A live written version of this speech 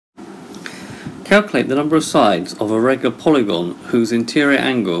Calculate the number of sides of a regular polygon whose interior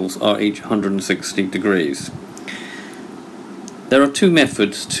angles are each 160 degrees. There are two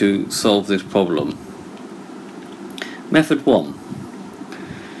methods to solve this problem. Method 1.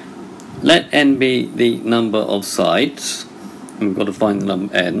 Let n be the number of sides, and we've got to find the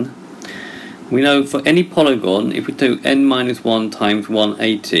number n. We know for any polygon, if we do n minus 1 times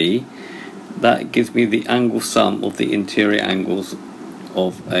 180, that gives me the angle sum of the interior angles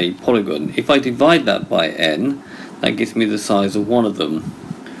of a polygon. If I divide that by n, that gives me the size of one of them,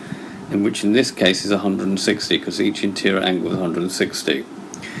 which in this case is 160, because each interior angle is 160.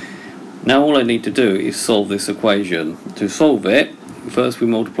 Now all I need to do is solve this equation. To solve it, first we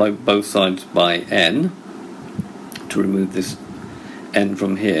multiply both sides by n to remove this n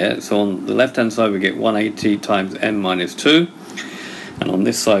from here. So on the left hand side we get 180 times n minus 2, and on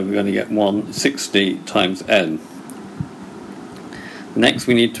this side we're going to get 160 times n. Next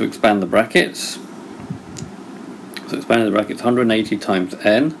we need to expand the brackets. So expanding the brackets, 180 times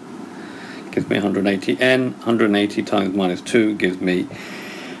n gives me 180n, 180 times minus 2 gives me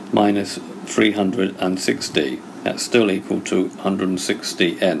minus 360. That's still equal to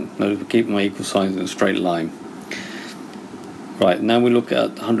 160n. Notice we keep my equal signs in a straight line. Right, now we look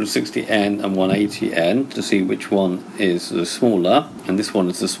at 160n and 180n to see which one is the smaller, and this one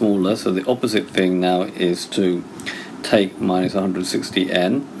is the smaller, so the opposite thing now is to take minus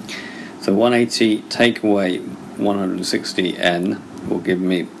 160n. So 180 take away 160n will give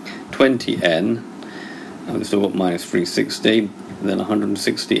me 20n, and we've still got minus 360. And then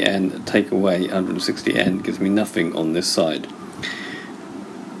 160n take away 160n gives me nothing on this side.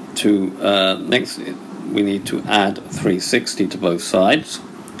 Next we need to add 360 to both sides.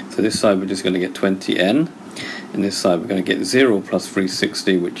 So this side we're just going to get 20n, and this side we're going to get 0 plus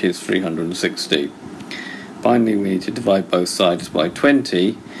 360, which is 360. Finally we need to divide both sides by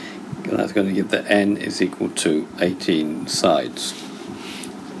 20, and that's going to give the n is equal to 18 sides.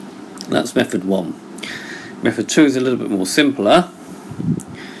 That's method 1. Method 2 is a little bit more simpler.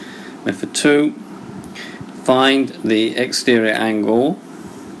 Method 2, find the exterior angle,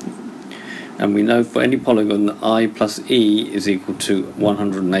 and we know for any polygon that I plus E is equal to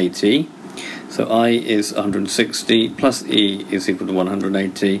 180. So I is 160 plus E is equal to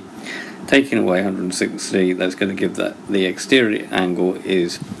 180. Taking away 160, that's going to give that the exterior angle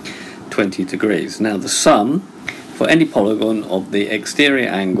is 20 degrees. Now the sum for any polygon of the exterior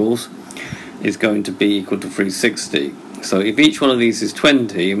angles is going to be equal to 360. So if each one of these is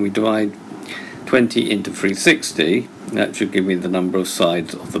 20 and we divide 20 into 360, that should give me the number of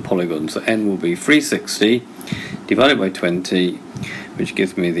sides of the polygon. So n will be 360 divided by 20, which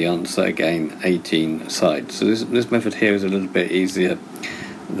gives me the answer again, 18 sides. So this method here is a little bit easier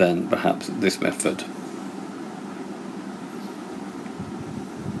than perhaps this method.